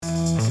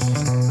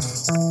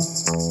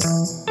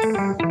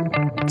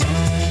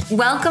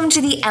Welcome to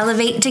the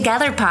Elevate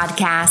Together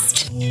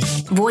podcast.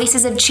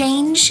 Voices of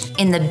change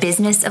in the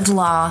business of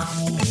law.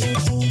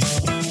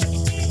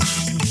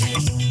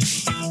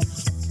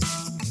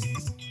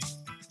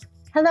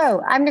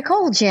 Hello, I'm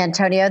Nicole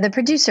Giantonio, the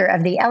producer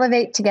of the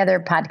Elevate Together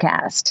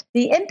podcast.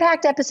 The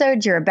impact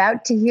episode you're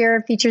about to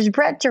hear features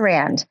Brett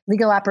Durand,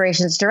 Legal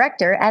Operations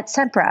Director at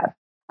Sempra.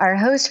 Our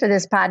host for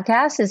this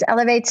podcast is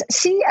Elevate's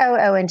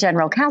COO and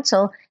General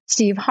Counsel,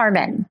 Steve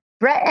Harmon.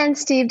 Brett and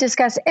Steve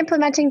discuss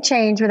implementing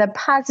change with a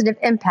positive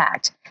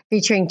impact,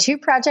 featuring two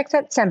projects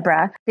at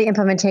Sempra, the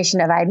implementation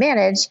of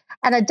iManage,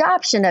 and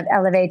adoption of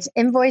Elevate's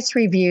Invoice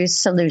Review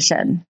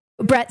solution.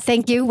 Brett,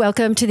 thank you.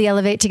 Welcome to the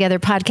Elevate Together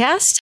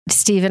podcast.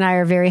 Steve and I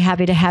are very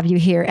happy to have you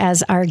here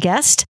as our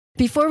guest.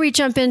 Before we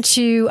jump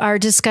into our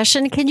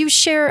discussion, can you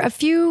share a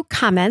few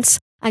comments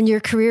on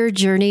your career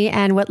journey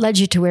and what led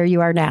you to where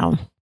you are now?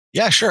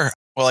 Yeah, sure.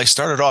 Well, I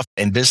started off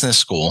in business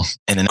school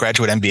in a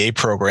graduate MBA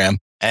program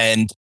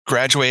and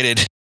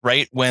graduated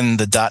right when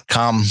the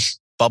dot-com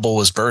bubble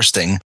was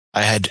bursting.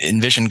 I had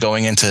envisioned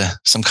going into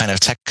some kind of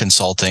tech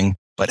consulting,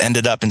 but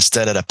ended up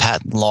instead at a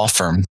patent law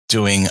firm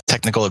doing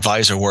technical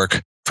advisor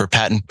work for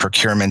patent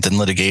procurement and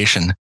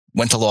litigation.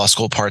 Went to law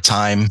school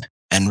part-time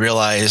and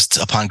realized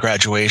upon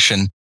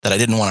graduation that I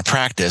didn't want to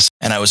practice.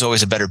 And I was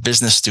always a better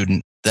business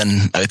student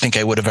than I think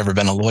I would have ever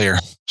been a lawyer.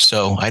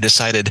 So I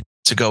decided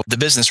to go the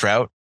business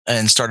route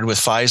and started with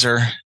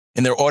Pfizer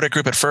in their audit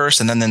group at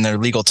first, and then in their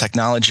legal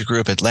technology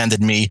group. It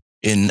landed me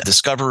in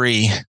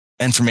discovery,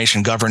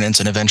 information governance,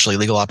 and eventually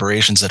legal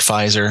operations at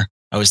Pfizer.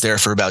 I was there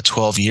for about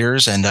 12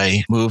 years, and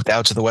I moved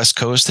out to the West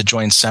Coast to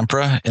join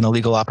Sempra in a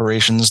legal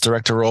operations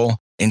director role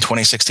in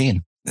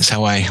 2016. That's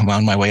how I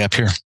wound my way up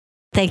here.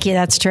 Thank you.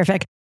 That's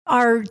terrific.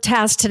 Our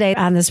task today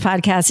on this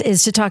podcast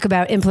is to talk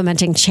about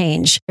implementing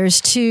change. There's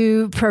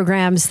two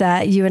programs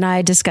that you and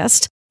I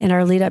discussed in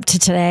our lead up to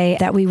today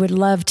that we would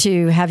love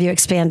to have you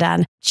expand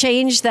on.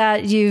 Change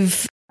that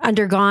you've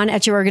undergone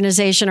at your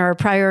organization or a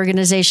prior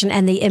organization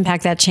and the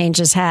impact that change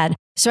has had.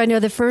 So I know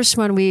the first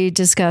one we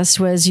discussed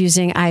was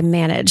using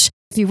iManage.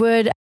 If you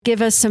would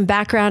give us some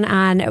background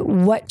on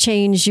what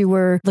change you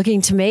were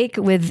looking to make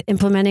with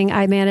implementing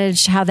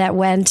iManage, how that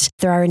went, if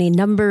there are any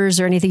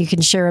numbers or anything you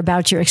can share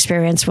about your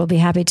experience, we'll be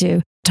happy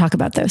to talk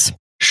about those.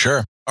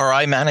 Sure. Our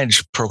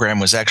iManage program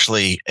was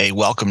actually a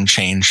welcome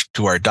change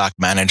to our doc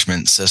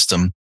management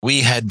system.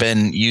 We had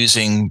been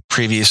using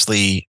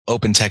previously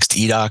OpenText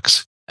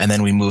eDocs, and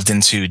then we moved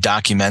into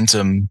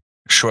Documentum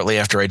shortly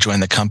after I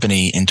joined the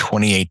company in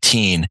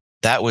 2018.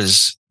 That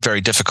was very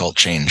difficult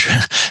change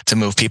to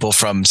move people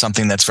from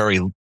something that's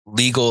very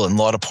legal and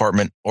law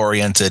department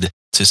oriented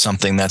to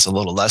something that's a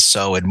little less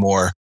so and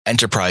more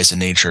enterprise in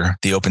nature,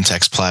 the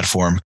OpenText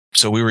platform.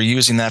 So we were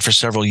using that for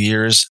several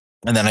years.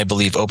 And then I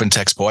believe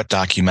OpenText bought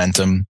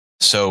Documentum.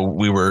 So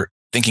we were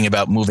thinking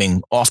about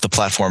moving off the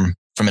platform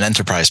from an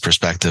enterprise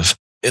perspective.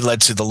 It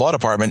led to the law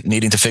department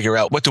needing to figure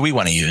out, what do we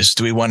want to use?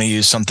 Do we want to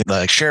use something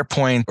like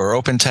SharePoint or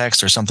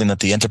OpenText or something that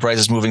the enterprise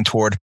is moving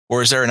toward?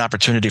 Or is there an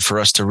opportunity for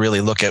us to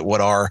really look at what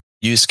our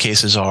use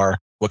cases are,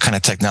 what kind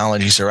of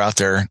technologies are out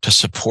there to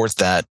support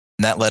that?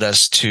 And that led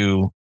us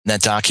to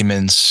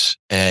NetDocuments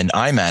and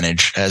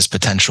iManage as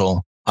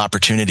potential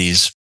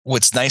opportunities.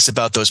 What's nice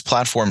about those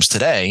platforms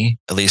today,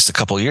 at least a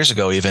couple of years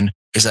ago even,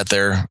 is that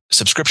they're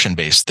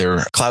subscription-based,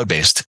 they're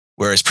cloud-based,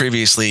 whereas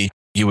previously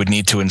you would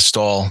need to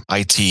install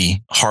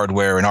IT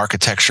hardware and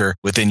architecture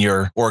within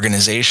your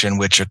organization,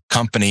 which a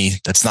company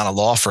that's not a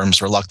law firm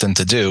is reluctant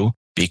to do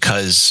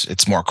because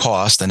it's more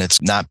cost and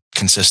it's not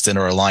consistent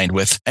or aligned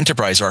with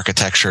enterprise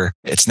architecture.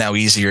 It's now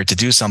easier to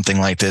do something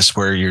like this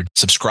where you're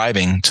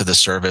subscribing to the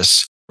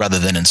service rather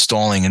than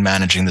installing and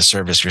managing the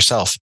service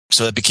yourself.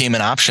 So it became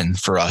an option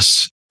for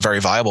us, a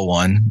very viable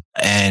one.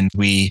 And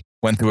we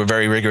went through a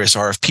very rigorous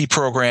RFP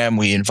program.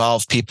 We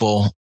involved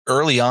people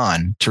early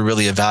on to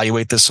really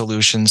evaluate the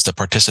solutions, to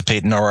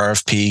participate in our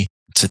RFP,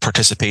 to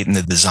participate in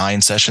the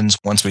design sessions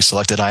once we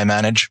selected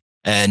iManage,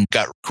 and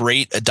got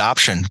great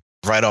adoption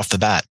right off the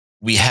bat.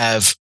 We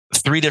have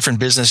 3 different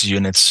business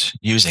units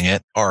using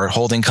it. Our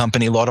holding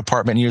company law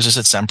department uses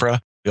it, Sempra.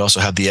 We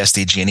also have the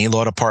SDG&E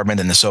law department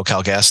and the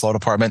SoCalGas law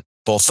department,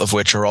 both of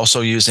which are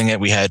also using it.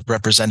 We had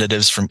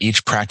representatives from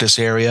each practice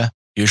area,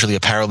 usually a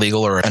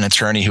paralegal or an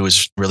attorney who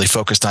was really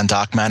focused on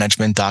doc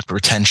management, doc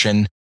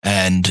retention,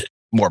 and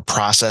more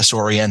process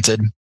oriented.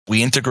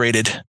 We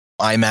integrated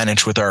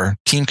iManage with our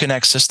Team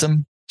Connect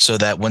system so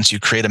that once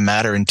you create a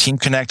matter in Team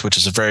Connect, which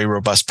is a very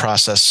robust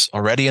process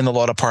already in the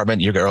law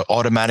department, you're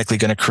automatically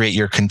going to create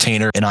your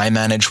container in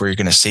iManage where you're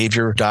going to save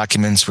your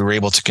documents. We were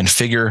able to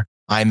configure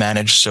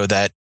iManage so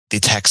that the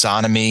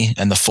taxonomy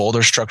and the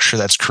folder structure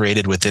that's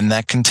created within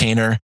that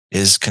container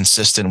is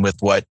consistent with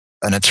what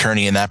an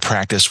attorney in that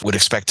practice would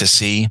expect to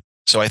see.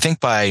 So I think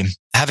by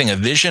having a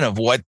vision of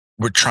what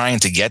we're trying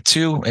to get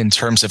to in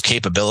terms of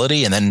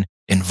capability and then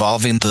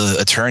involving the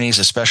attorneys,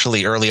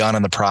 especially early on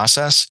in the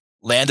process,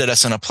 landed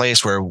us in a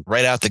place where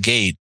right out the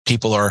gate,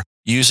 people are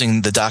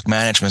using the doc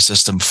management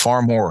system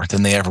far more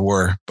than they ever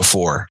were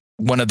before.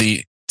 One of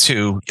the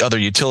 2 other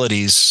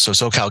utilities, so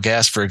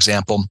SoCalGas, for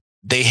example,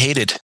 they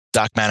hated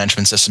doc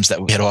management systems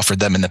that we had offered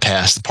them in the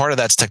past. Part of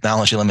that's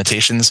technology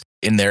limitations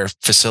in their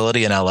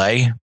facility in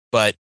LA,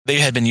 but they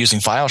had been using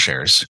file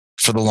shares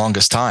for the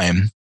longest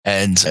time.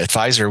 And at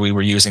Pfizer, we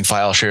were using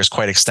file shares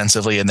quite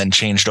extensively and then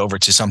changed over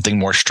to something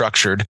more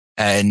structured.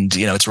 And,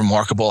 it's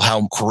remarkable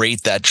how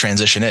great that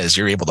transition is.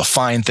 You're able to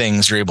find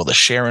things, you're able to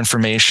share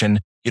information.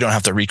 You don't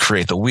have to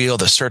recreate the wheel.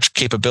 The search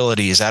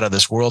capability is out of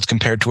this world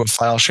compared to a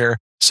file share.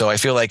 So I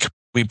feel like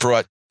we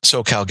brought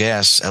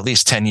SoCalGas at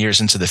least 10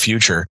 years into the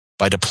future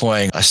by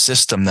deploying a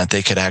system that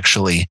they could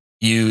actually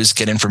use,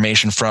 get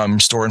information from,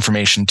 store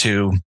information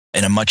to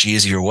in a much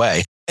easier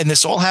way. And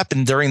this all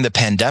happened during the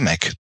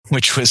pandemic,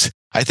 which was,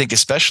 I think,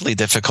 especially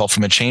difficult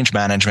from a change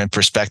management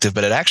perspective,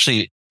 but it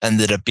actually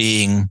ended up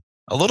being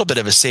a little bit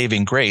of a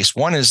saving grace.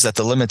 One is that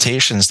the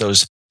limitations,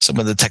 some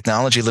of the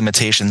technology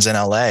limitations in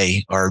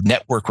LA are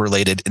network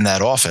related in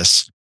that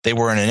office. They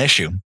weren't an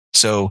issue.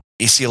 So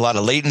you see a lot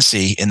of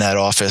latency in that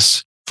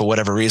office for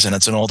whatever reason.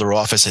 It's an older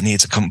office. It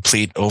needs a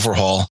complete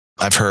overhaul.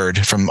 I've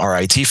heard from our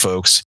IT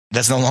folks.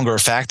 That's no longer a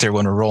factor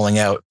when we're rolling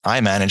out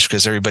iManage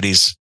because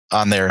everybody's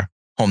on their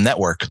home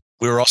network.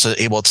 We were also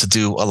able to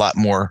do a lot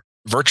more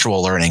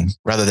virtual learning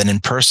rather than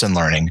in-person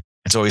learning.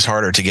 It's always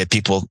harder to get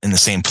people in the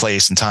same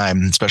place and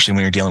time, especially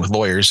when you're dealing with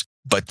lawyers.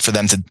 But for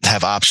them to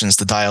have options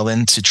to dial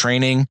into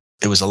training,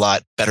 it was a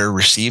lot better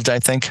received, I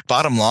think.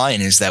 Bottom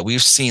line is that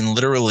we've seen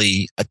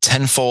literally a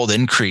tenfold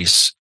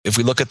increase. If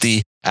we look at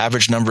the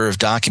average number of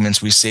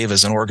documents we save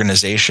as an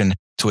organization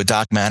to a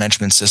doc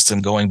management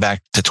system going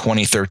back to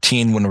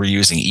 2013 when we're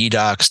using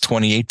eDocs,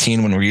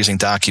 2018 when we're using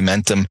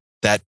Documentum,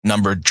 that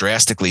number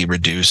drastically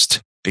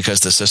reduced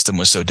because the system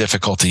was so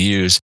difficult to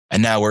use.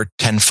 And now we're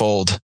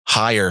tenfold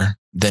higher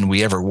than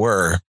we ever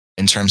were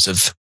in terms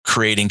of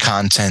creating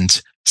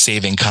content,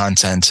 saving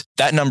content.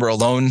 That number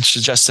alone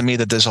suggests to me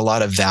that there's a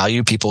lot of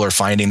value. People are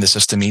finding the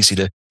system easy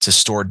to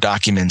store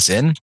documents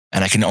in.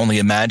 And I can only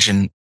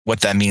imagine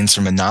what that means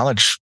from a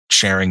knowledge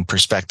sharing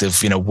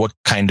perspective, what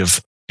kind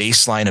of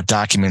baseline of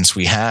documents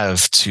we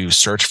have to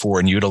search for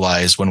and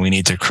utilize when we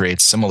need to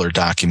create similar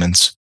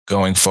documents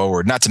going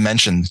forward. Not to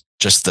mention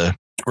just the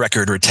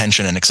record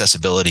retention and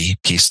accessibility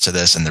piece to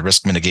this and the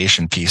risk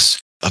mitigation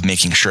piece of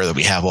making sure that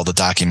we have all the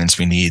documents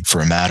we need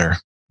for a matter.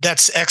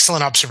 That's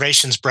excellent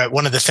observations, Brett.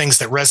 One of the things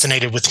that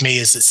resonated with me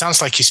is it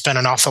sounds like you spent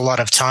an awful lot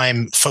of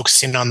time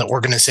focusing on the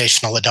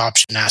organizational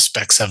adoption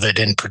aspects of it.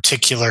 In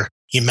particular,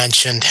 you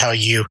mentioned how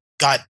you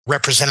got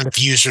representative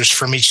users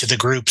from each of the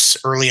groups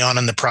early on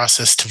in the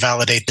process to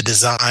validate the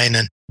design.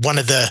 And one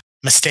of the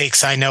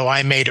mistakes I know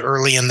I made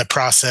early in the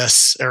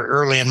process or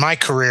early in my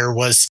career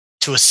was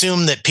to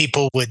assume that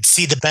people would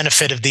see the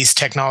benefit of these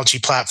technology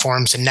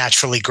platforms and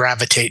naturally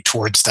gravitate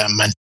towards them.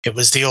 And it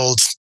was the old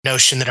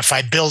notion that if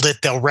I build it,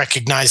 they'll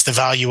recognize the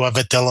value of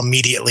it, they'll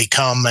immediately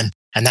come.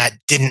 And that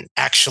didn't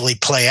actually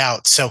play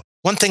out. So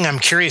one thing I'm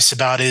curious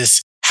about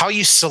is how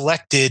you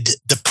selected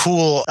the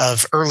pool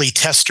of early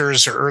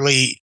testers or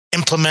early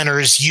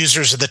implementers,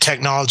 users of the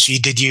technology.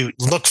 Did you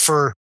look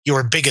for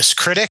your biggest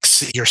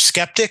critics, your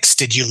skeptics?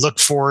 Did you look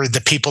for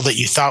the people that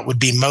you thought would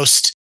be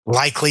most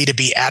likely to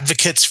be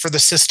advocates for the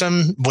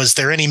system? Was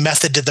there any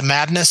method to the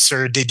madness,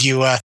 or did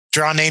you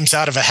draw names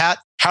out of a hat?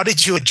 How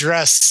did you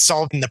address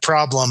solving the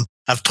problem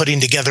of putting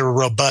together a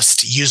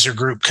robust user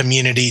group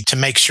community to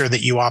make sure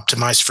that you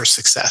optimize for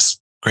success?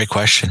 Great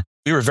question.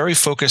 We were very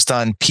focused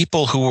on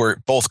people who were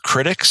both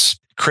critics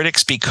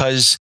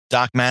because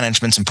doc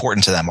management's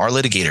important to them. Our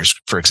litigators,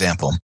 for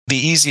example. The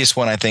easiest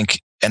one, I think,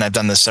 and I've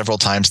done this several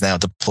times now,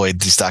 deployed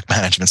these doc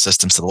management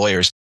systems to the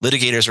lawyers.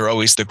 Litigators are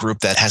always the group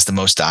that has the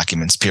most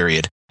documents,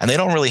 period. And they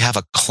don't really have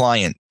a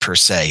client per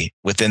se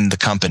within the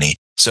company.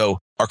 So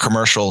our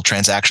commercial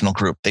transactional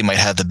group, they might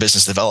have the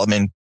business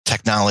development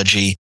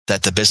technology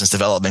that the business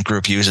development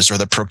group uses, or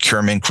the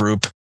procurement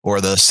group or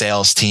the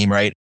sales team,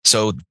 right?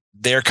 So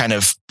they're kind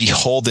of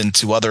beholden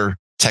to other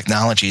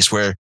technologies,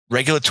 where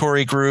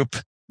regulatory group,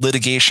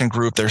 litigation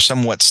group, they're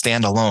somewhat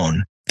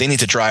standalone. They need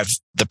to drive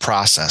the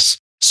process.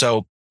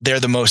 So they're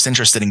the most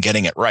interested in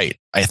getting it right,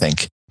 I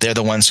think. They're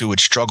the ones who would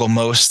struggle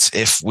most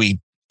if we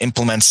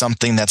implement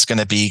something that's going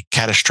to be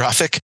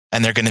catastrophic,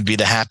 and they're going to be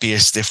the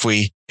happiest if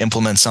we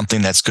implement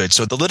something that's good.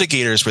 So the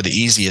litigators were the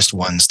easiest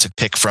ones to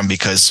pick from,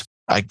 because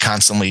I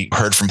constantly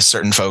heard from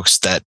certain folks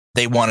that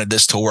they wanted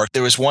this to work.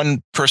 There was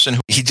one person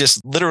who he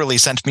just literally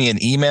sent me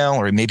an email,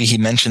 or maybe he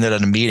mentioned it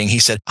at a meeting. He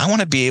said, I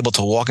want to be able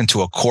to walk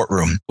into a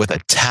courtroom with a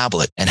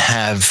tablet and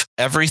have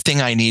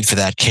everything I need for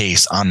that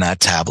case on that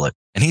tablet.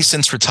 And he's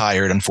since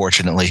retired,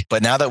 unfortunately.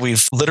 But now that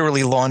we've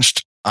literally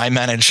launched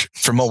iManage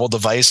for mobile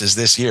devices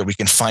this year, we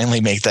can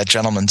finally make that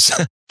gentleman's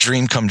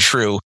dream come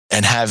true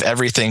and have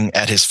everything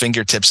at his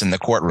fingertips in the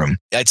courtroom.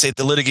 I'd say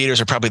the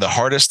litigators are probably the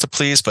hardest to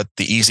please, but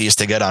the easiest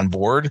to get on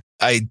board.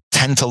 I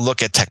tend to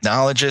look at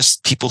technologists,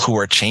 people who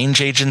are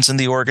change agents in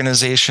the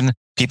organization,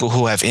 people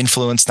who have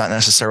influence, not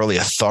necessarily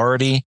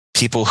authority,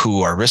 people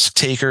who are risk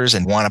takers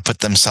and want to put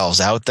themselves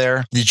out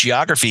there. The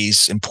geography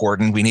is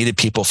important. We needed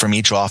people from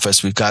each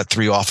office. We've got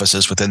 3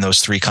 offices within those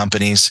 3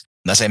 companies.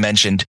 And as I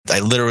mentioned, I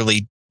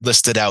literally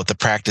listed out the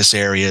practice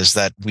areas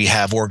that we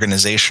have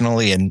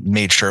organizationally and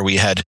made sure we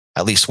had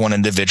at least one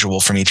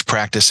individual from each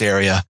practice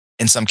area.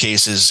 In some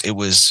cases, it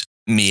was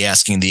me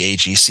asking the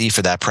AGC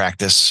for that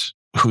practice,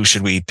 who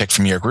should we pick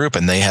from your group?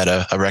 And they had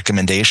a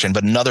recommendation,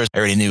 but in others, I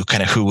already knew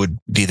kind of who would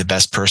be the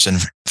best person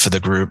for the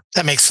group.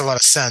 That makes a lot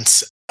of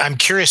sense. I'm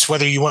curious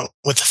whether you went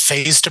with a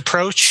phased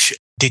approach.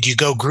 Did you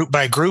go group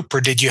by group,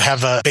 or did you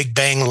have a big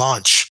bang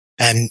launch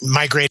and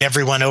migrate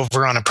everyone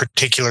over on a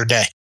particular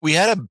day? We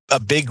had a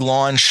big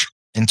launch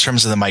in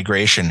terms of the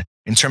migration.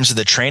 In terms of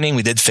the training,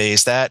 we did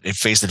phase that. It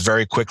phased it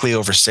very quickly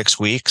over 6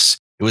 weeks.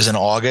 It was in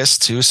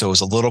August too, so it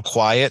was a little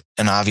quiet.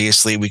 And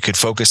obviously we could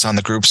focus on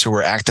the groups who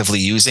were actively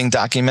using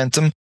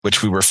Documentum,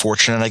 which we were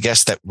fortunate, I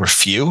guess, that were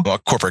few. Our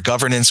corporate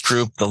governance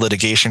group, the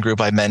litigation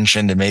group I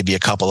mentioned, and maybe a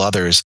couple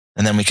others.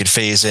 And then we could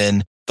phase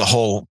in the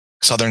whole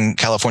Southern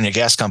California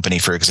Gas Company,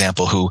 for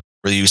example, who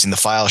were using the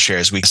file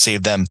shares. We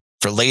saved them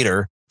for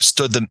later,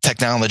 stood the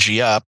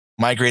technology up,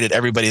 migrated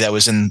everybody that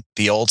was in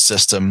the old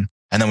system,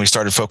 and then we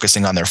started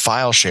focusing on their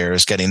file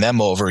shares, getting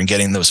them over and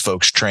getting those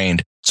folks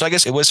trained. So I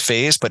guess it was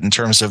phased, but in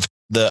terms of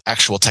the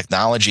actual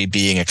technology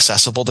being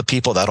accessible to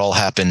people, that all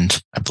happened,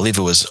 I believe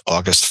it was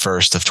August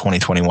 1st of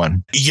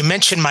 2021. You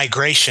mentioned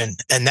migration,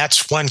 and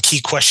that's one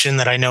key question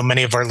that I know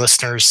many of our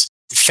listeners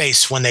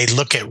face when they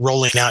look at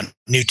rolling out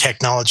new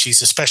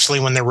technologies, especially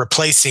when they're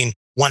replacing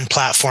one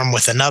platform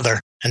with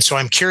another. And so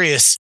I'm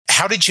curious,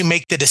 how did you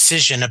make the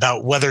decision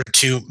about whether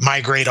to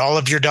migrate all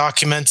of your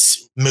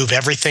documents, move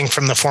everything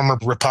from the former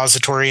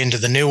repository into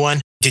the new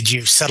one? Did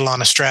you settle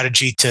on a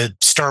strategy to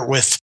start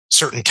with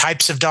certain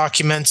types of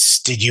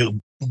documents? Did you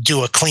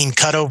do a clean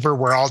cutover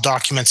where all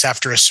documents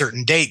after a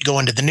certain date go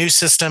into the new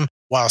system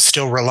while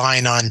still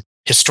relying on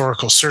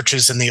historical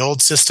searches in the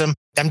old system?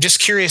 I'm just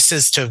curious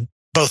as to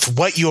both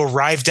what you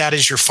arrived at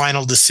as your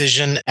final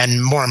decision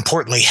and, more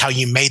importantly, how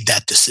you made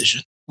that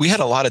decision. We had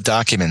a lot of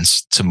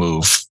documents to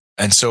move.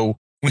 And so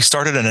we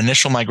started an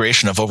initial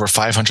migration of over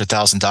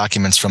 500,000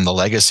 documents from the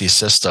legacy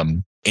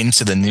system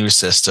into the new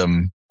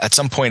system at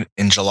some point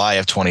in July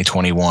of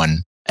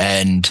 2021.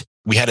 And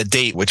we had a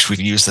date, which we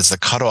used as the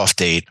cutoff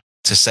date,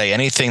 to say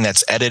anything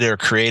that's edited or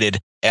created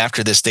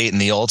after this date in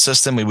the old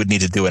system, we would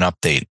need to do an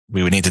update.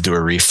 We would need to do a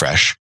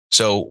refresh.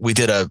 So we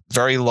did a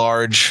very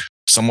large,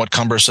 somewhat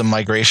cumbersome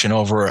migration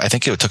over, I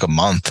think it took a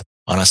month,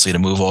 honestly, to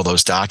move all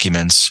those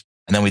documents.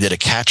 And then we did a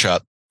catch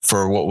up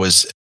for what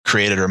was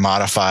created or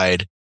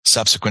modified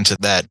subsequent to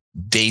that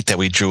date that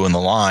we drew in the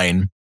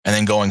line. And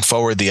then going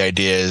forward, the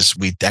idea is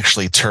we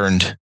actually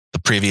turned the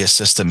previous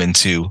system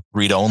into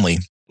read-only.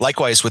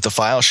 Likewise, with the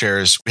file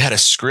shares, we had a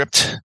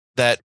script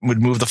that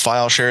would move the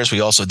file shares.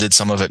 We also did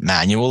some of it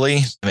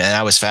manually.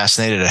 I was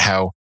fascinated at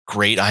how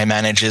great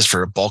iManage is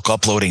for bulk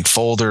uploading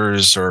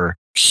folders or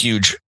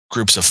huge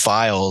groups of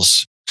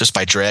files just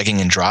by dragging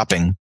and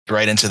dropping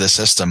right into the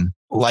system.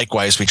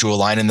 Likewise, we drew a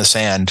line in the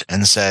sand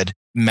and said,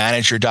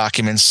 manage your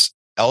documents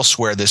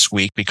elsewhere this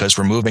week because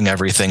we're moving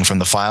everything from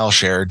the file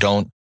share.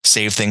 Don't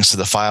save things to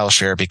the file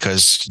share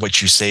because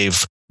what you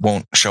save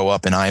won't show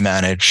up in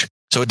iManage.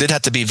 So it did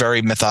have to be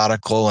very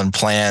methodical and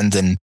planned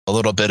and a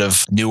little bit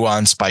of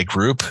nuance by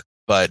group,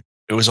 but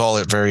it was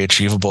all very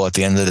achievable at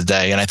the end of the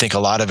day. And I think a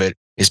lot of it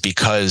is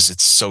because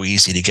it's so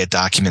easy to get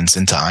documents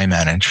into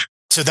iManage.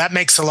 So that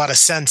makes a lot of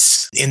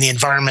sense in the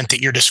environment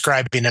that you're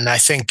describing. And I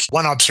think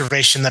one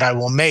observation that I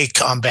will make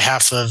on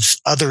behalf of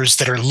others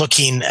that are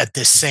looking at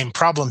this same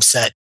problem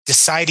set,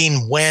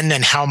 deciding when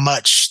and how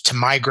much to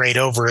migrate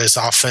over is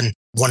often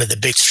one of the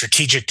big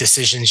strategic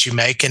decisions you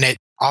make. And it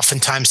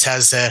oftentimes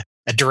has a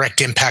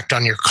direct impact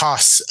on your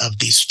costs of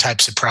these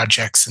types of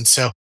projects. And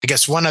so I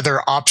guess one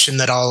other option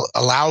that I'll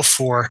allow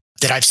for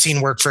that I've seen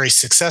work very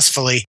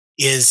successfully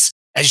is,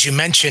 as you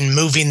mentioned,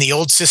 moving the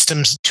old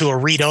systems to a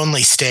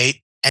read-only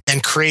state and then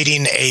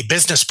creating a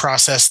business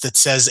process that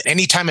says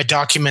anytime a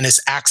document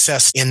is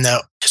accessed in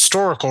the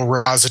historical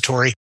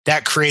repository,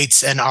 that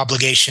creates an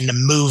obligation to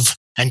move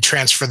and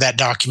transfer that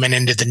document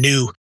into the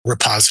new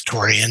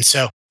repository. And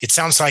so it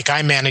sounds like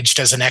iManage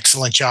does an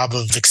excellent job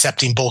of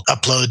accepting bulk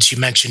uploads. You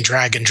mentioned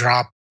drag and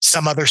drop.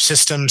 Some other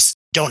systems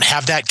don't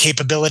have that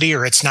capability,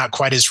 or it's not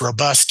quite as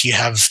robust. You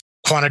have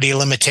quantity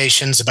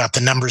limitations about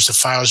the numbers of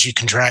files you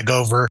can drag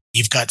over.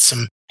 You've got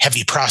some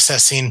heavy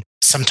processing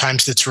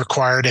sometimes that's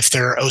required if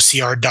they're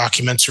OCR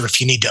documents or if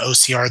you need to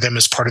OCR them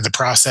as part of the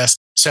process.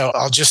 So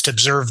I'll just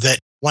observe that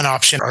one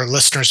option our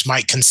listeners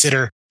might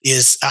consider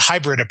is a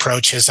hybrid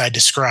approach, as I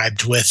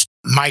described, with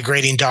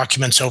migrating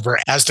documents over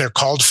as they're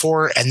called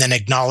for, and then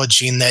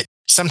acknowledging that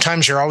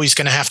sometimes you're always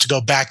going to have to go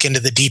back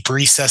into the deep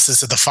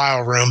recesses of the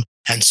file room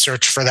and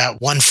search for that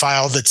one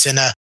file that's in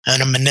a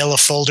manila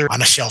folder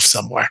on a shelf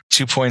somewhere.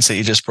 2 points that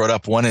you just brought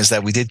up. One is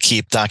that we did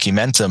keep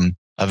Documentum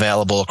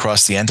available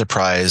across the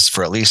enterprise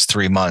for at least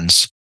 3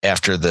 months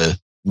after the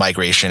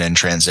migration and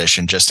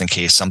transition, just in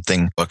case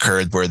something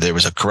occurred where there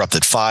was a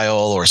corrupted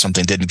file or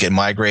something didn't get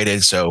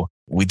migrated. So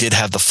we did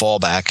have the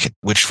fallback,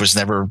 which was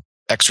never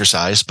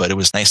exercised, but it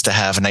was nice to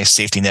have a nice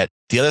safety net.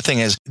 The other thing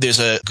is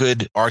there's a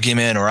good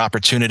argument or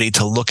opportunity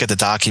to look at the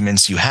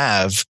documents you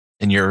have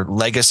in your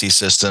legacy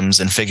systems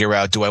and figure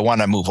out, do I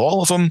want to move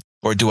all of them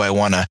or do I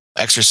want to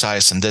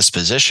exercise some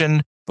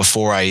disposition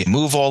before I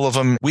move all of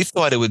them? We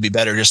thought it would be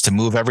better just to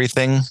move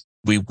everything.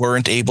 We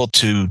weren't able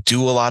to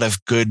do a lot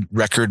of good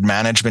record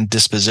management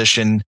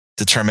disposition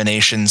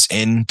determinations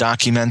in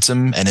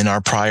Documentum and in our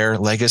prior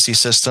legacy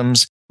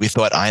systems. We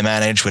thought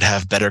iManage would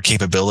have better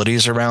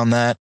capabilities around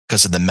that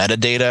because of the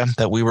metadata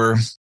that we were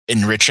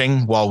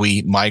enriching while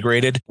we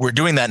migrated. We're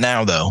doing that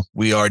now, though.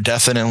 We are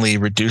definitely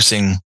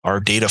reducing our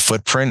data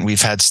footprint.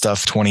 We've had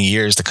stuff 20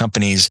 years. The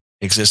company's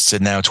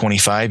existed now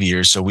 25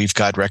 years. So we've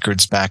got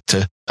records back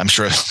to, I'm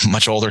sure,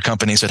 much older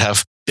companies that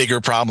have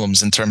bigger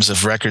problems in terms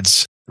of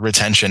records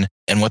retention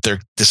and what they're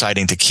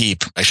deciding to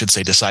keep. I should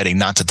say deciding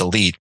not to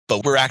delete.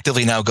 But we're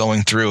actively now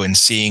going through and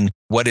seeing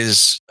what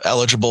is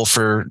eligible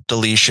for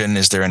deletion.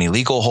 Is there any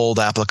legal hold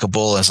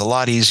applicable? It's a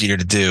lot easier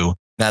to do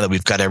now that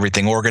we've got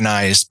everything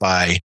organized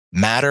by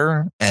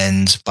matter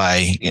and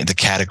by the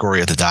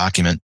category of the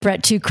document.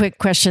 Brett, 2 quick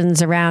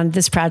questions around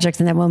this project,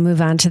 and then we'll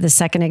move on to the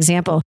second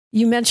example.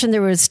 You mentioned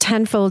there was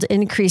tenfold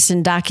increase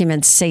in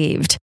documents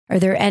saved. Are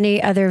there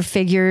any other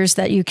figures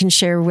that you can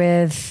share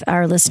with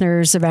our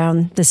listeners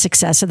around the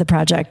success of the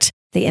project,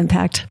 the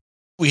impact?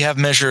 We have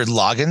measured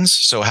logins.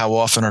 So how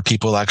often are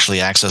people actually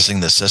accessing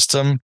the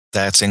system?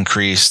 That's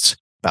increased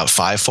about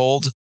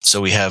 5-fold.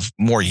 So we have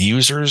more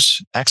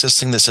users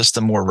accessing the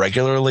system more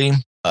regularly,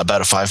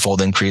 about a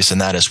 5-fold increase in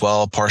that as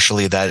well.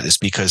 Partially that is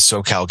because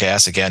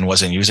SoCalGas, again,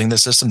 wasn't using the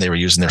system. They were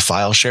using their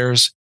file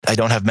shares. I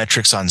don't have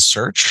metrics on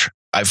search.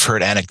 I've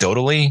heard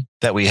anecdotally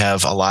that we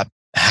have a lot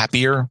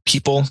happier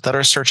people that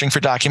are searching for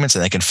documents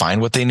and they can find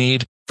what they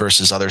need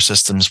versus other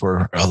systems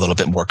were a little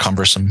bit more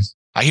cumbersome.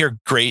 I hear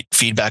great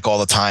feedback all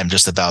the time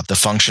just about the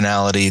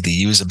functionality,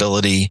 the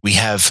usability. We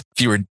have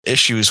fewer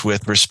issues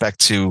with respect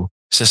to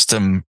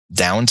system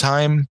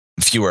downtime,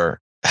 fewer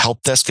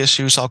help desk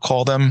issues, I'll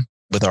call them,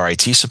 with our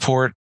IT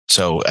support.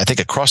 So I think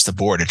across the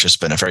board, it's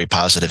just been a very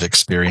positive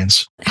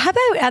experience. How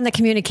about on the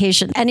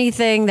communication?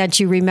 Anything that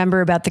you remember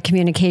about the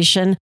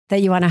communication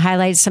that you want to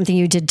highlight, something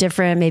you did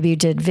different? Maybe you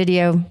did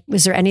video.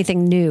 Was there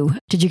anything new?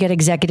 Did you get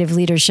executive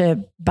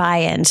leadership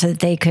buy-in so that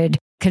they could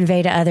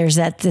convey to others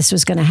that this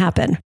was going to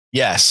happen?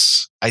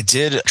 Yes, I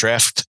did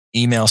draft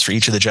emails for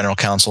each of the general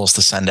counsels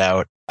to send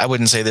out. I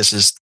wouldn't say this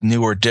is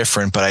new or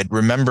different, but I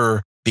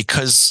remember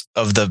because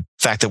of the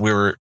fact that we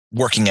were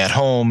working at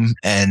home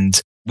and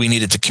we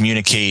needed to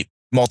communicate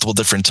multiple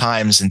different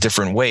times in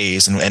different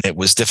ways, and it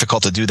was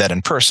difficult to do that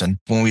in person.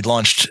 When we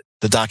launched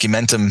the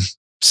Documentum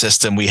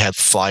system, we had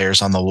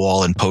flyers on the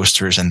wall and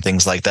posters and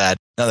things like that.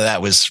 None of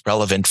that was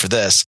relevant for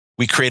this.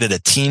 We created a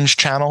Teams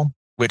channel,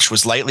 which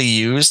was lightly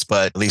used,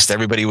 but at least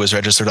everybody was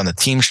registered on the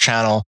Teams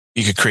channel.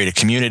 You could create a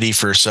community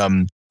for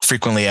some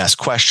frequently asked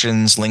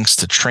questions, links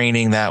to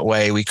training that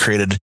way. We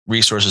created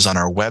resources on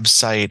our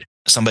website.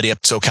 Somebody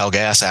at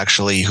SoCalGas,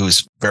 actually,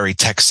 who's very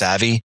tech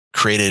savvy,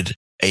 created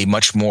a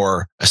much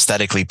more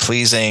aesthetically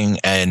pleasing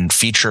and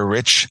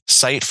feature-rich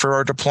site for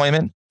our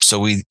deployment. So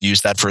we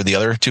used that for the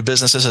other 2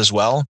 businesses as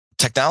well.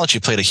 Technology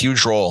played a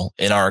huge role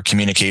in our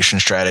communication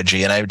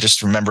strategy. And I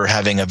just remember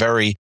having a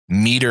very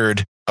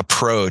metered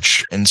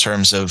approach in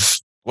terms of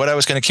what I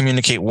was going to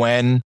communicate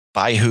when,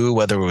 by who,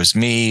 whether it was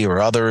me or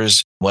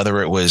others,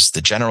 whether it was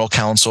the general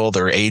counsel,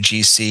 their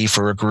AGC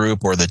for a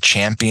group, or the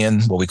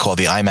champion, what we call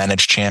the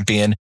iManage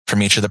champion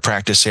from each of the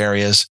practice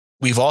areas.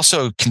 We've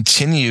also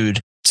continued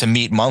to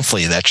meet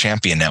monthly, that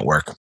champion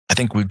network. I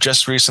think we've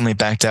just recently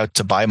backed out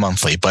to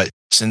bi-monthly, but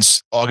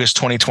since August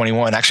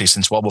 2021, actually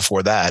since well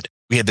before that,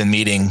 we had been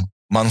meeting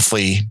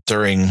monthly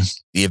during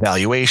the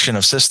evaluation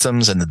of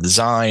systems and the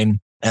design.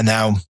 And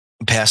now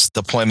past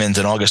deployment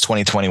in August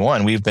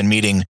 2021, we've been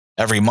meeting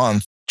every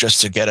month just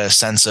to get a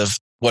sense of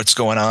what's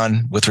going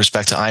on with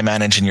respect to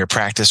iManage in your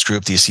practice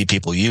group. Do you see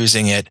people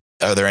using it?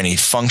 Are there any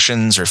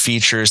functions or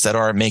features that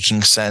aren't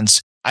making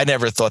sense? I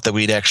never thought that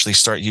we'd actually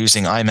start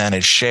using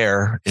iManage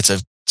Share. It's a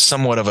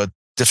somewhat of a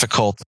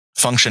difficult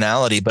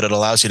functionality, but it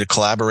allows you to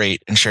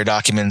collaborate and share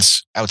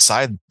documents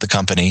outside the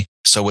company.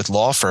 So with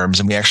law firms,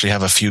 and we actually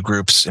have a few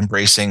groups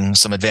embracing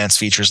some advanced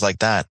features like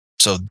that.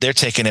 So they're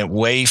taking it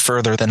way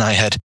further than I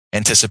had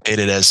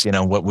anticipated as,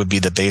 what would be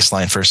the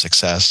baseline for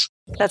success.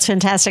 That's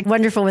fantastic.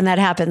 Wonderful when that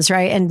happens,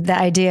 right? And the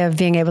idea of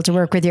being able to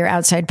work with your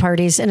outside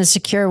parties in a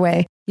secure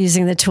way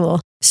using the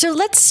tool. So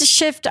let's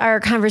shift our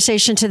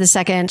conversation to the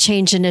second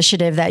change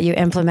initiative that you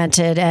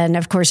implemented. And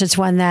of course, it's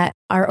one that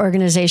our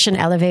organization,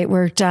 Elevate,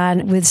 worked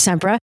on with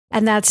Sempra.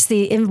 And that's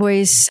the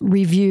invoice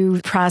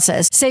review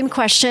process. Same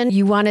question.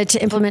 You wanted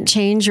to implement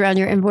change around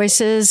your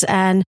invoices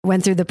and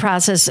went through the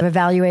process of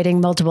evaluating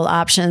multiple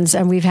options.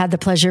 And we've had the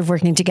pleasure of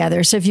working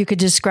together. So if you could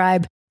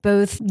describe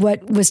both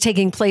what was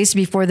taking place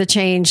before the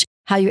change,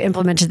 how you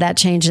implemented that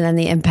change, and then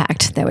the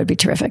impact, that would be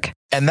terrific.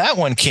 And that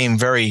one came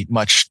very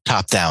much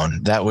top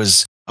down. That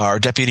was our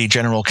deputy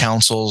general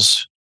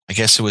counsels. I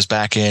guess it was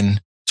back in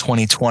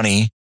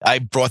 2020. I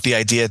brought the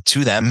idea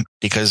to them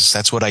because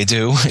that's what I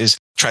do, is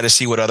try to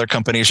see what other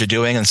companies are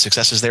doing and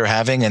successes they're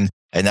having. And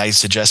I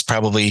suggest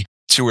probably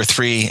 2 or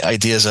 3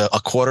 ideas a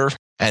quarter.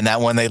 And that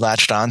one they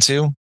latched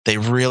onto. They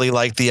really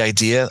like the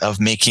idea of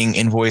making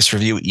invoice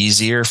review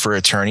easier for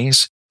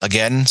attorneys.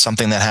 Again,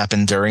 something that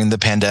happened during the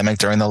pandemic,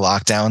 during the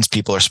lockdowns.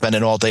 People are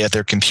spending all day at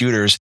their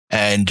computers.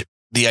 And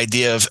the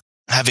idea of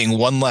having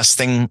one less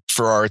thing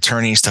for our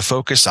attorneys to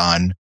focus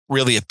on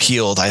really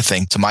appealed, I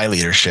think, to my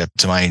leadership,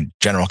 to my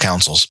general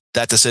counsels.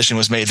 That decision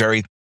was made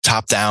very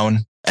top down.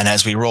 And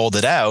as we rolled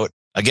it out,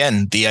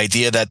 again, the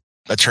idea that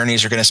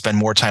attorneys are going to spend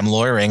more time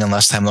lawyering and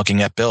less time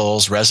looking at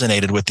bills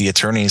resonated with the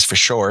attorneys for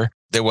sure.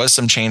 There was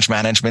some change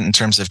management in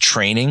terms of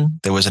training.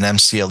 There was an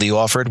MCLE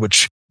offered,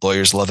 which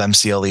lawyers love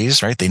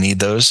MCLEs, right? They need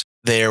those.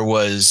 There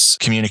was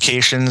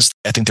communications.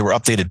 I think there were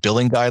updated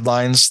billing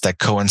guidelines that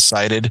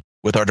coincided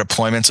with our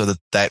deployment so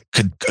that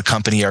could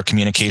accompany our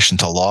communication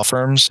to law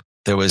firms.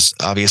 There was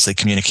obviously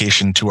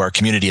communication to our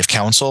community of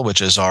counsel,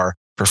 which is our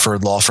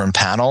preferred law firm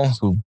panel,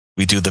 who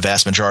we do the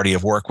vast majority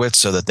of work with,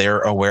 so that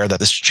they're aware that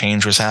this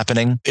change was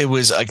happening. It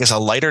was, I guess, a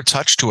lighter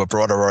touch to a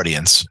broader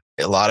audience.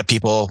 A lot of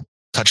people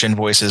touch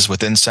invoices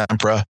within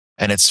Sempra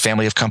and its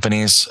family of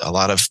companies. A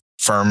lot of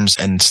firms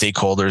and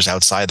stakeholders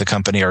outside the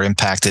company are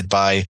impacted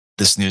by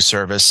this new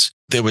service.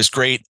 There was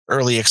great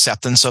early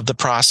acceptance of the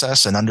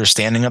process and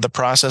understanding of the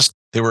process.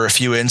 There were a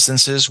few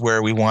instances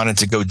where we wanted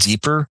to go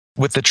deeper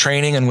with the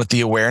training and with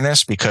the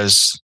awareness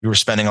because we were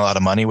spending a lot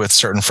of money with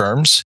certain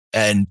firms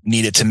and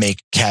needed to make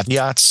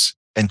caveats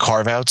and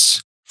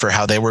carve-outs for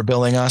how they were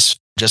billing us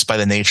just by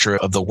the nature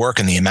of the work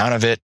and the amount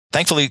of it.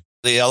 Thankfully,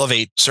 the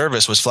Elevate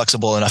service was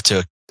flexible enough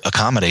to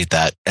accommodate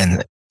that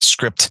and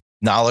script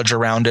knowledge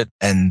around it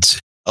and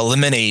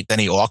eliminate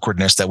any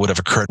awkwardness that would have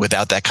occurred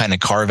without that kind of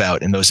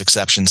carve-out and those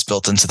exceptions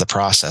built into the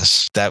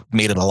process. That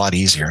made it a lot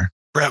easier.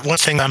 Brett, one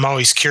thing I'm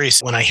always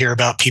curious when I hear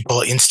about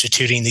people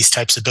instituting these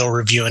types of bill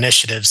review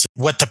initiatives,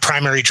 what the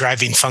primary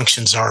driving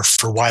functions are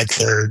for why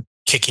they're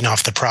kicking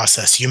off the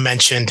process. You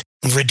mentioned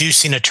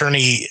reducing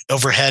attorney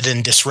overhead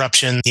and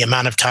disruption, the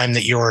amount of time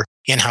that your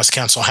in-house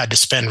counsel had to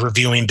spend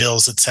reviewing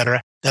bills, et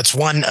cetera. That's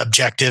one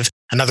objective.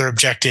 Another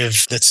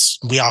objective that's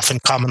we often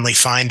commonly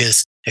find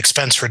is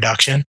expense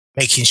reduction,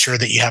 making sure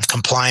that you have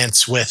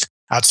compliance with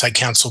outside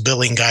counsel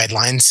billing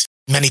guidelines.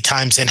 Many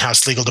times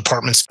in-house legal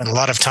departments spend a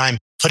lot of time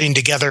putting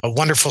together a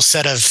wonderful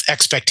set of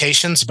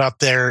expectations about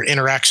their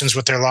interactions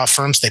with their law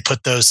firms. They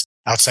put those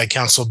outside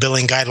counsel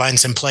billing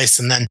guidelines in place,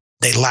 and then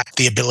they lack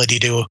the ability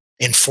to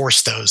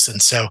enforce those.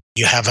 And so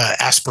you have an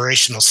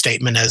aspirational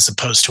statement as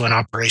opposed to an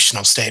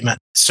operational statement.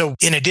 So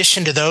in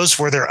addition to those,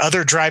 were there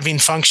other driving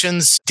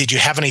functions? Did you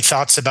have any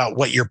thoughts about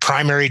what your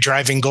primary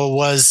driving goal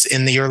was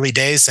in the early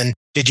days? And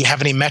did you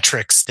have any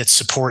metrics that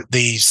support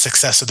the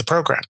success of the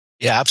program?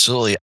 Yeah,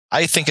 absolutely.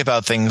 I think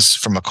about things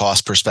from a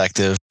cost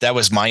perspective. That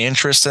was my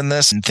interest in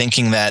this, and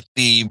thinking that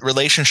the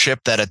relationship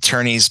that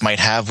attorneys might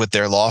have with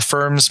their law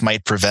firms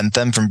might prevent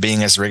them from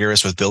being as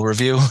rigorous with bill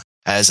review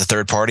as a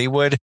third party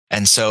would.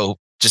 And so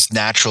just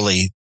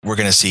naturally, we're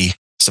going to see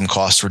some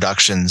cost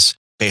reductions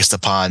based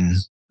upon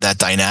that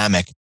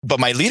dynamic. But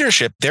my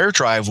leadership, their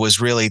drive was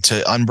really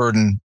to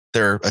unburden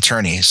their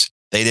attorneys.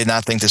 They did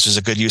not think this was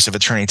a good use of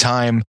attorney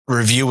time,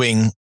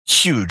 reviewing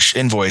huge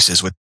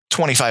invoices with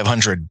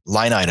 2,500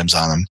 line items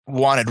on them.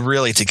 Wanted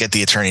really to get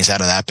the attorneys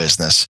out of that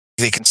business.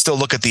 They can still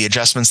look at the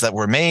adjustments that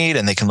were made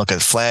and they can look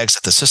at flags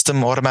that the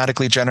system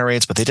automatically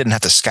generates, but they didn't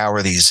have to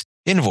scour these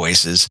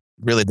invoices.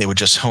 Really, they would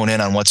just hone in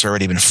on what's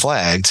already been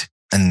flagged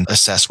and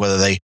assess whether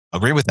they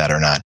agree with that or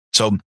not.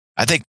 So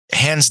I think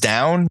hands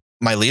down,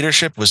 my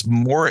leadership was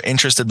more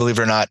interested, believe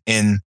it or not,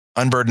 in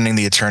unburdening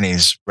the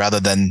attorneys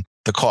rather than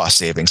the cost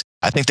savings.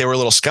 I think they were a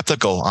little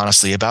skeptical,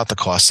 honestly, about the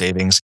cost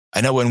savings.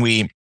 I know when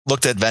we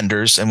looked at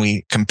vendors and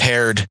we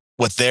compared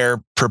what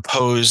their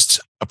proposed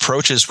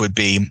approaches would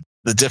be,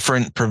 the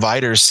different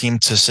providers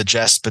seemed to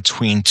suggest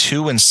between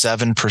 2 and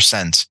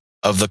 7%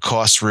 of the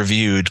costs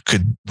reviewed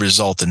could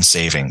result in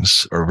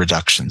savings or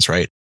reductions,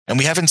 right? And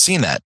we haven't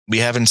seen that. We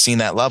haven't seen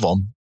that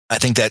level. I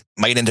think that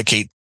might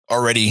indicate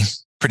already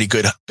pretty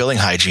good billing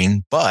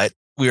hygiene, but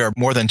we are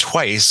more than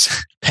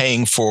twice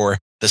paying for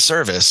the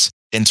service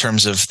in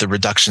terms of the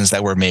reductions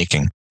that we're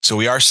making. So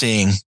we are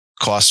seeing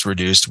costs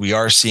reduced. We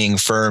are seeing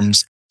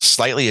firms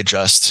slightly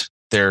adjust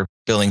their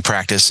billing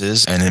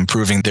practices and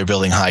improving their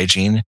billing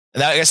hygiene.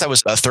 And I guess that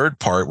was a third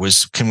part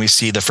was, can we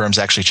see the firms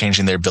actually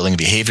changing their billing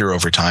behavior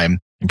over time,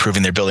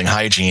 improving their billing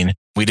hygiene?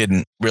 We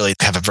didn't really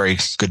have a very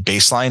good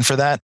baseline for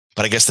that.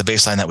 But I guess the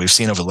baseline that we've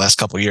seen over the last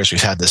couple of years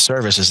we've had this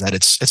service is that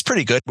it's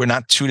pretty good. We're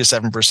not 2 to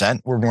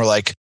 7%. We're more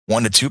like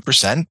 1 to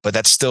 2%, but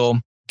that's still,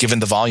 given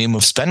the volume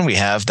of spend we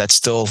have, that's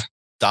still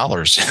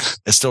dollars.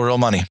 It's still real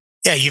money.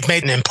 Yeah, you've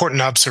made an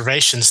important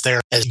observations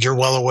there. As you're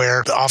well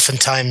aware,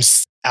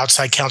 oftentimes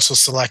outside counsel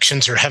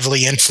selections are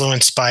heavily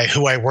influenced by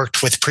who I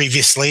worked with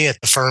previously at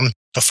the firm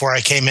before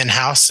I came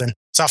in-house. And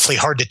it's awfully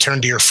hard to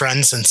turn to your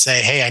friends and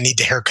say, hey, I need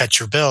to haircut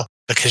your bill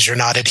because you're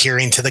not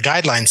adhering to the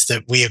guidelines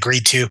that we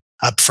agreed to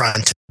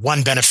upfront.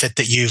 One benefit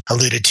that you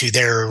alluded to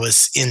there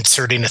was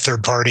inserting a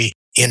third party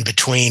in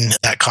between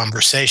that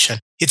conversation.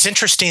 It's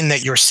interesting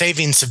that your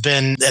savings have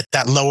been at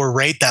that lower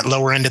rate, that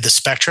lower end of the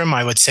spectrum.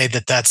 I would say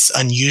that that's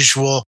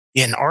unusual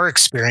in our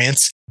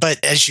experience.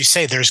 But as you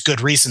say, there's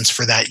good reasons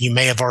for that. You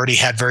may have already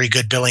had very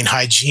good billing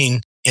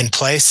hygiene in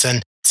place. And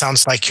it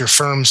sounds like your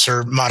firms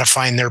are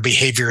modifying their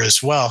behavior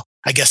as well.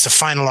 I guess the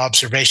final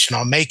observation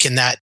I'll make in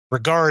that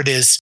regard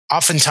is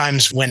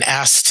oftentimes when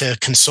asked to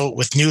consult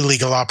with new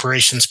legal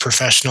operations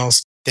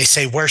professionals, they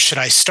say, where should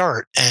I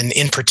start? And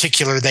in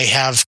particular, they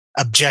have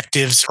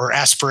objectives or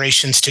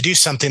aspirations to do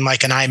something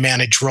like an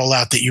iManage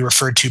rollout that you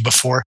referred to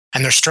before,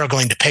 and they're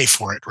struggling to pay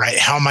for it, right?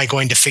 How am I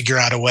going to figure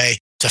out a way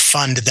to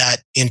fund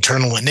that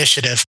internal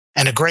initiative?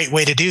 And a great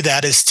way to do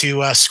that is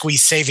to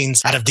squeeze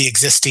savings out of the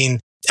existing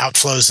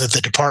outflows of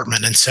the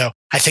department. And so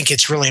I think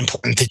it's really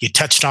important that you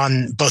touched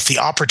on both the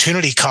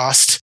opportunity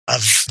cost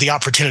of the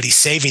opportunity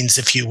savings,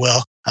 if you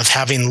will, of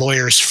having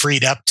lawyers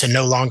freed up to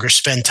no longer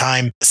spend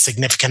time, a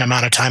significant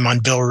amount of time on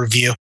bill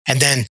review. And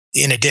then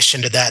in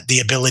addition to that, the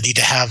ability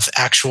to have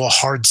actual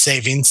hard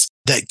savings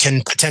that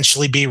can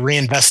potentially be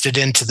reinvested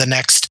into the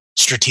next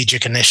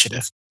strategic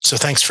initiative. So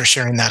thanks for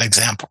sharing that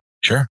example.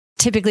 Sure.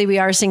 Typically, we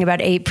are seeing about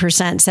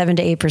 8%, 7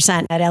 to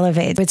 8% at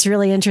Elevate. It's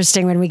really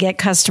interesting when we get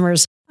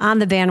customers on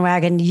the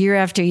bandwagon year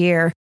after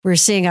year, we're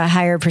seeing a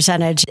higher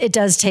percentage. It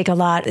does take a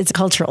lot. It's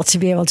cultural to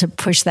be able to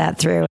push that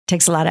through. It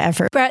takes a lot of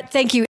effort. Brett,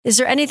 thank you. Is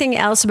there anything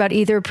else about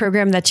either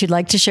program that you'd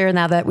like to share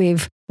now that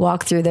we've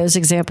walked through those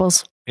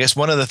examples? I guess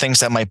one of the things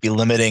that might be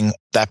limiting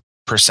that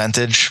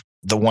percentage,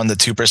 the 1 to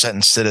 2%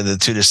 instead of the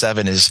 2 to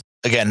 7, is,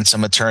 again,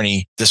 some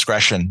attorney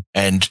discretion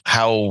and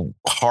how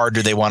hard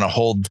do they want to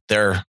hold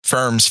their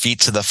firm's feet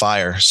to the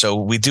fire. So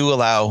we do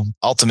allow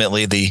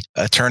ultimately the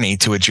attorney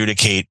to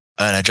adjudicate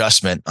an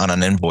adjustment on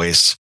an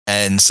invoice.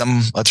 And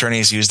some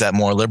attorneys use that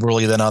more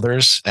liberally than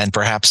others. And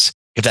perhaps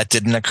if that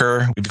didn't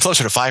occur, we'd be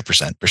closer to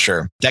 5% for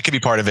sure. That could be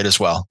part of it as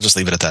well. Just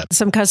leave it at that.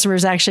 Some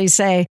customers actually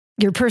say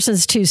your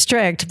person's too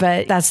strict,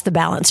 but that's the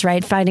balance,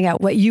 right? Finding out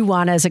what you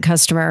want as a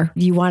customer.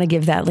 You want to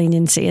give that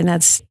leniency. And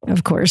that's,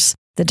 of course,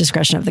 the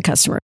discretion of the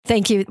customer.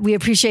 Thank you. We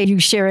appreciate you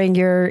sharing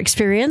your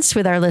experience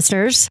with our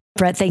listeners.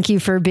 Brett, thank you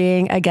for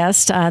being a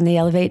guest on the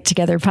Elevate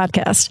Together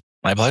podcast.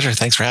 My pleasure.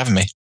 Thanks for having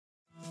me.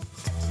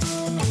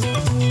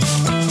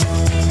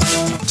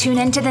 Tune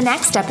into the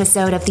next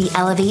episode of the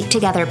Elevate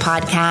Together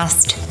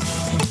podcast.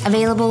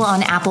 Available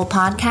on Apple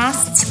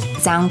Podcasts,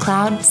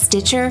 SoundCloud,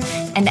 Stitcher,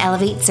 and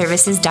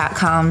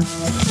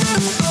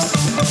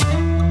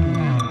ElevateServices.com.